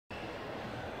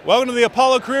Welcome to the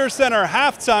Apollo Career Center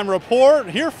halftime report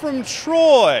here from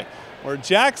Troy, where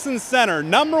Jackson Center,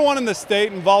 #1 in the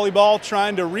state in volleyball,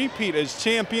 trying to repeat as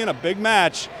champion, a big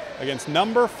match against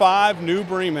 #5 New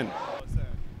Bremen.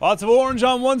 Lots of orange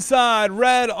on one side,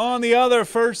 red on the other.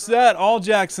 First set, all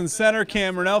Jackson Center.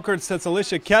 Cameron Elkert sets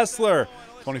Alicia Kessler.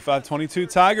 25-22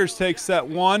 Tigers take set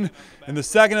 1. In the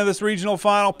second of this regional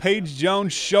final, Paige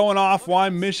Jones showing off why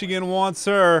Michigan wants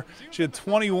her. She had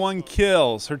 21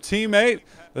 kills. Her teammate,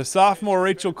 the sophomore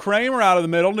Rachel Kramer, out of the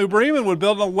middle. New Bremen would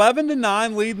build an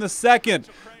 11-9 lead in the second,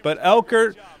 but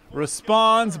Elkert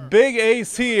responds. Big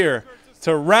ace here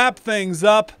to wrap things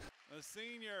up.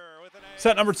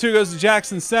 Set number 2 goes to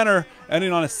Jackson Center,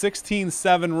 ending on a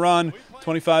 16-7 run,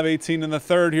 25-18 in the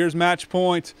third. Here's match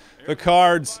point. The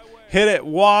Cards hit it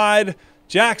wide.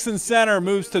 Jackson Center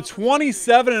moves to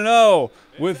 27-0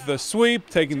 with the sweep,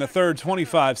 taking the third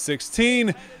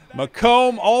 25-16.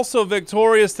 Macomb also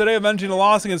victorious today, avenging a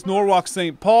loss against Norwalk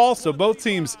St. Paul. So both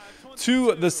teams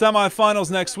to the semifinals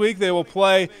next week. They will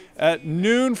play at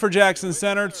noon for Jackson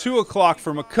Center, 2 o'clock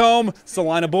for Macomb.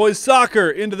 Salina boys soccer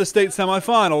into the state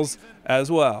semifinals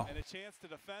as well. And a chance to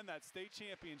defend that state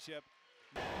championship.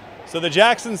 So the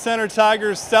Jackson Center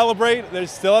Tigers celebrate. They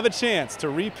still have a chance to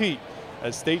repeat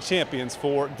as state champions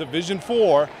for Division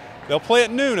IV. They'll play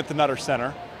at noon at the Nutter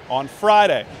Center on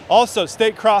Friday. Also,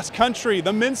 state cross country.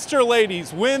 The Minster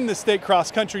ladies win the state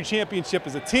cross country championship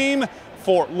as a team.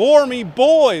 Fort Loramie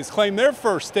boys claim their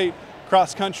first state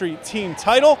cross country team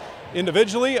title.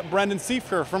 Individually, Brendan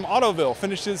Siefer from Ottoville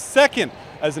finishes second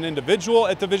as an individual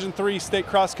at Division III state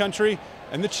cross country.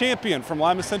 And the champion from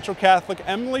Lima Central Catholic,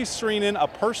 Emily Sreenan, a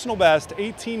personal best,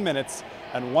 18 minutes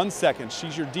and 1 second.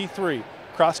 She's your D3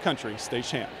 cross country state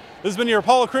champ. This has been your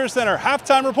Apollo Career Center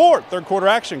halftime report. Third quarter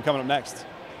action coming up next.